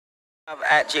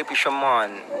At JP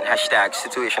Shimon, hashtag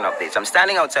situation updates. I'm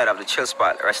standing outside of the Chill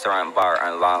Spot restaurant, bar,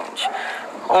 and lounge,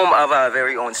 home of our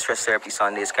very own Stress Therapy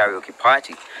Sundays karaoke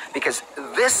party. Because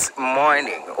this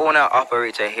morning, owner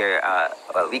operator here,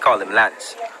 we call him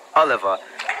Lance, Oliver,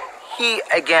 he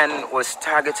again was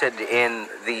targeted in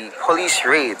the police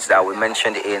raids that we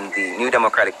mentioned in the New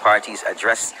Democratic Party's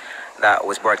address that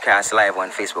was broadcast live on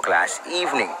Facebook last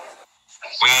evening.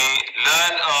 We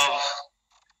learned of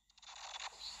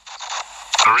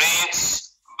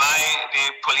raids by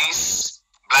the police,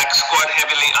 black squad,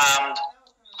 heavily armed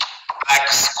black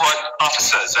squad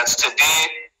officers. That's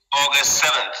today, August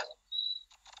 7th,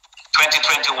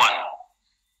 2021.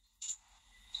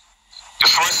 The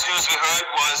first news we heard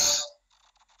was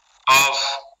of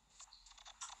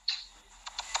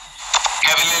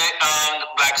heavily armed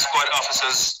black squad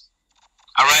officers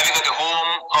arriving at the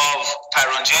home of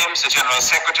Tyrone James, the General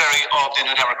Secretary of the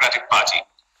New Democratic Party.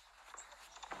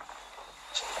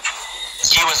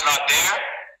 He was not there,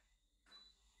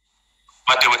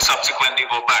 but they would subsequently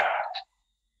go back.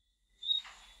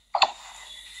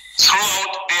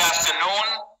 Throughout the afternoon,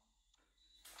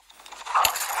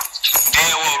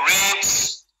 there were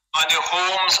raids on the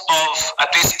homes of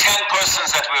at least 10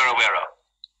 persons that we are aware of.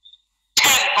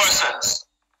 10 persons.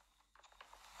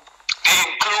 They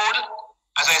include,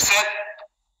 as I said,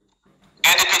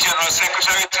 NDP General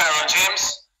Secretary Tyrone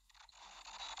James,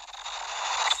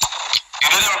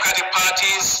 the New Democratic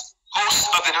Party's host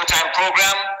of the New Time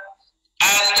program,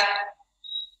 and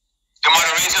the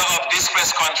moderator of this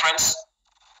press conference,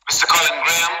 Mr. Colin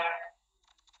Graham,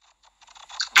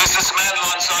 businessman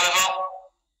Lance Oliver,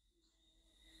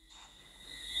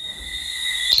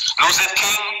 Luzette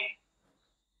King,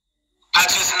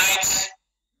 Patches Knights,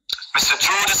 Mr.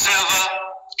 Drew De Silva,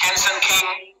 Kenson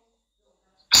King,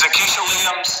 Mr. Keisha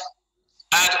Williams,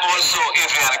 and also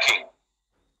Adriana King.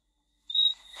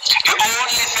 The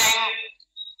only thing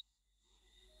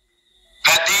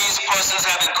that these persons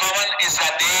have in common is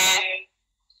that they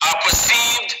are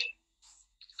perceived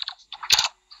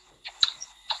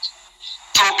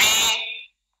to be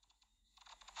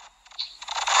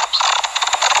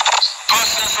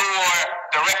persons who were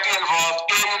directly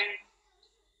involved in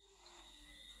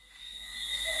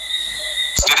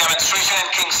the demonstration in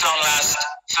Kingston last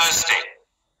Thursday.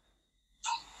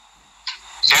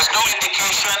 There's no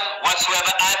indication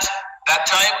whatsoever at that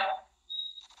time,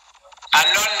 and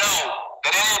none know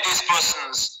that any of these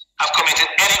persons have committed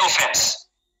any offense.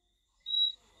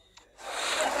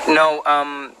 No,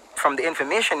 from the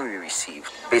information we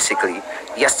received, basically,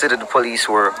 yesterday the police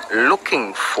were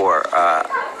looking for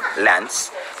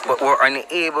Lance, but were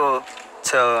unable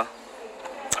to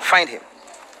find him.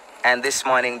 And this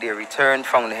morning they returned,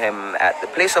 found him at the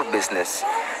place of business,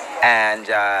 and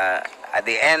at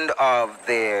the end of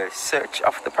their search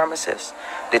of the premises,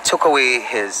 they took away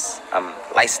his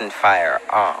licensed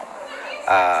firearm.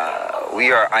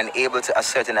 We are unable to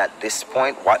ascertain at this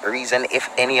point what reason, if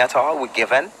any at all, were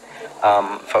given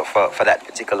for that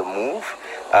particular move.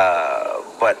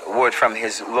 But word from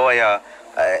his lawyer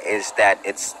is that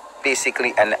it's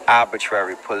basically an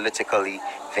arbitrary, politically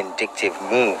vindictive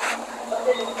move.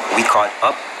 We caught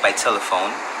up by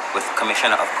telephone with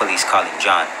Commissioner of Police Colin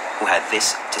John, who had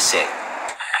this to say.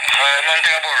 One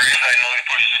thing about race, I know the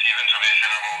police received information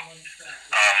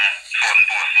about certain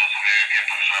persons who may be in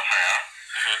possession of fire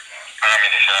and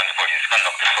ammunition, and the police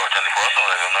conducted search on the first. So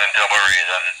I don't know anything about race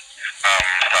and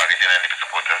targeting any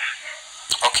supporters.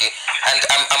 Okay, and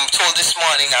I'm told this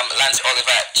morning Lance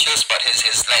Oliver at Chill Spot,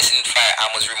 his licensed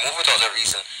firearm was removed without a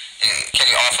reason. Can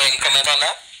you offer any comment on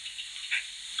that?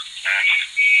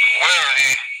 Well, the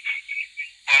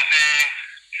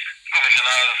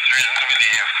commissioner has reason to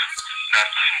believe that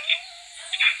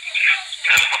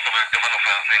there's a possibility of an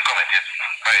offense being committed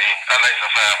by a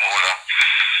licensed firearm holder.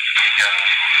 He can,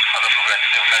 as a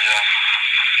preventative measure,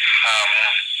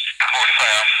 hold the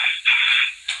firearm.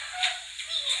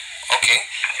 Okay.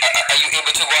 Are you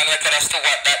able to go on record as to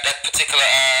what that particular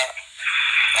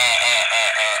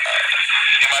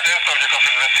the matter is subject of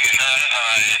investigation, and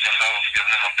I think I've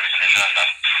given enough information on that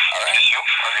issue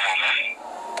at the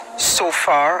moment. So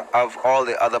far, of all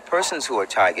the other persons who are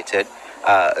targeted,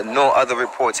 no other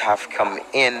reports have come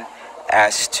in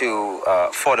as to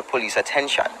for the police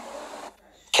attention.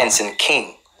 Kenson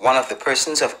King, one of the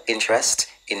persons of interest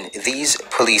in these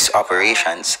police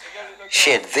operations,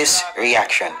 shared this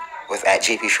reaction with at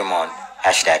JP Shimon,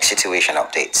 hashtag situation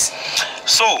updates.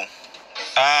 So,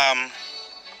 I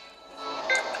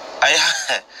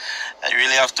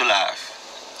really have to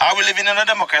laugh. Are we living in a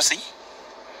democracy?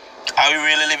 Are we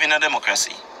really living in a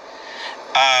democracy?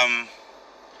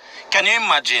 Can you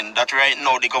imagine that right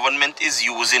now the government is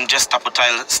using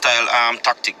Gestapo-style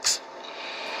tactics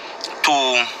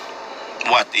to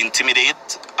what?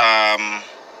 Intimidate,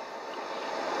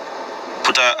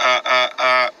 put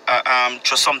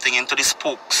throw something into the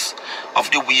spokes of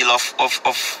the wheel of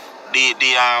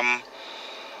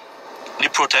the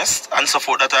protests and so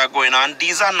forth that are going on.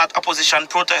 These are not opposition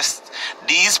protests.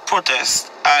 These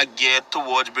protests are geared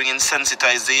towards bringing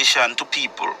sensitization to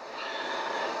people.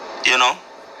 You know,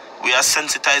 we are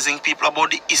sensitizing people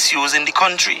about the issues in the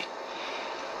country.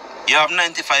 You have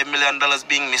 $95 million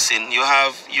being missing. You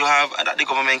have that the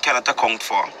government cannot account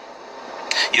for.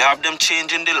 You have them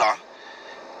changing the law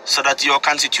so that your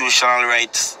constitutional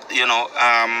rights, you know,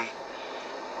 are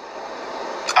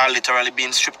literally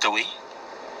being stripped away.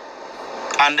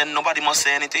 And then nobody must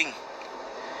say anything.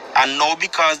 And now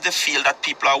because they feel that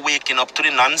people are waking up to the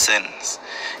nonsense,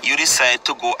 you decide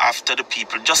to go after the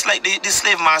people, just like the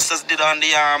slave masters did on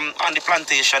the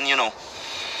plantation, you know.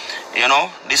 You know,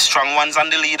 the strong ones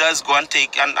and the leaders go and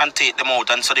take them out,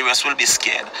 and so the rest will be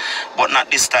scared. But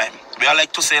not this time. We are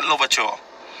like to say in Louverture,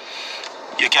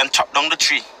 you can chop down the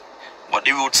tree, but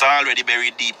the roots are already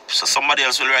buried deep, so somebody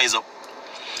else will rise up.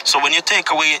 So when you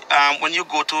take away, when you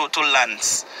go to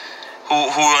Lance, who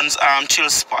runs Chill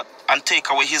Spot, and take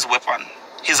away his weapon,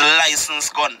 his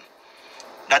licensed gun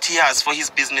that he has for his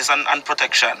business and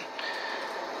protection,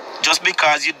 just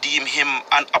because you deem him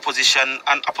an opposition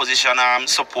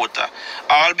supporter,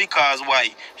 all because why?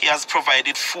 He has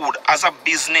provided food as a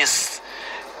business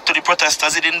to the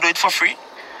protesters. He didn't do it for free.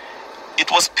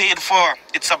 It was paid for.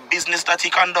 It's a business that he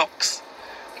conducts.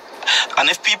 And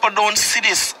if people don't see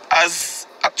this as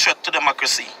a threat to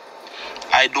democracy,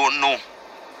 I don't know,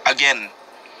 again,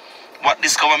 what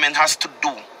this government has to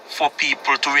do for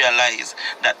people to realize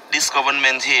that this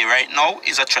government here right now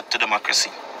is a threat to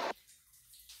democracy.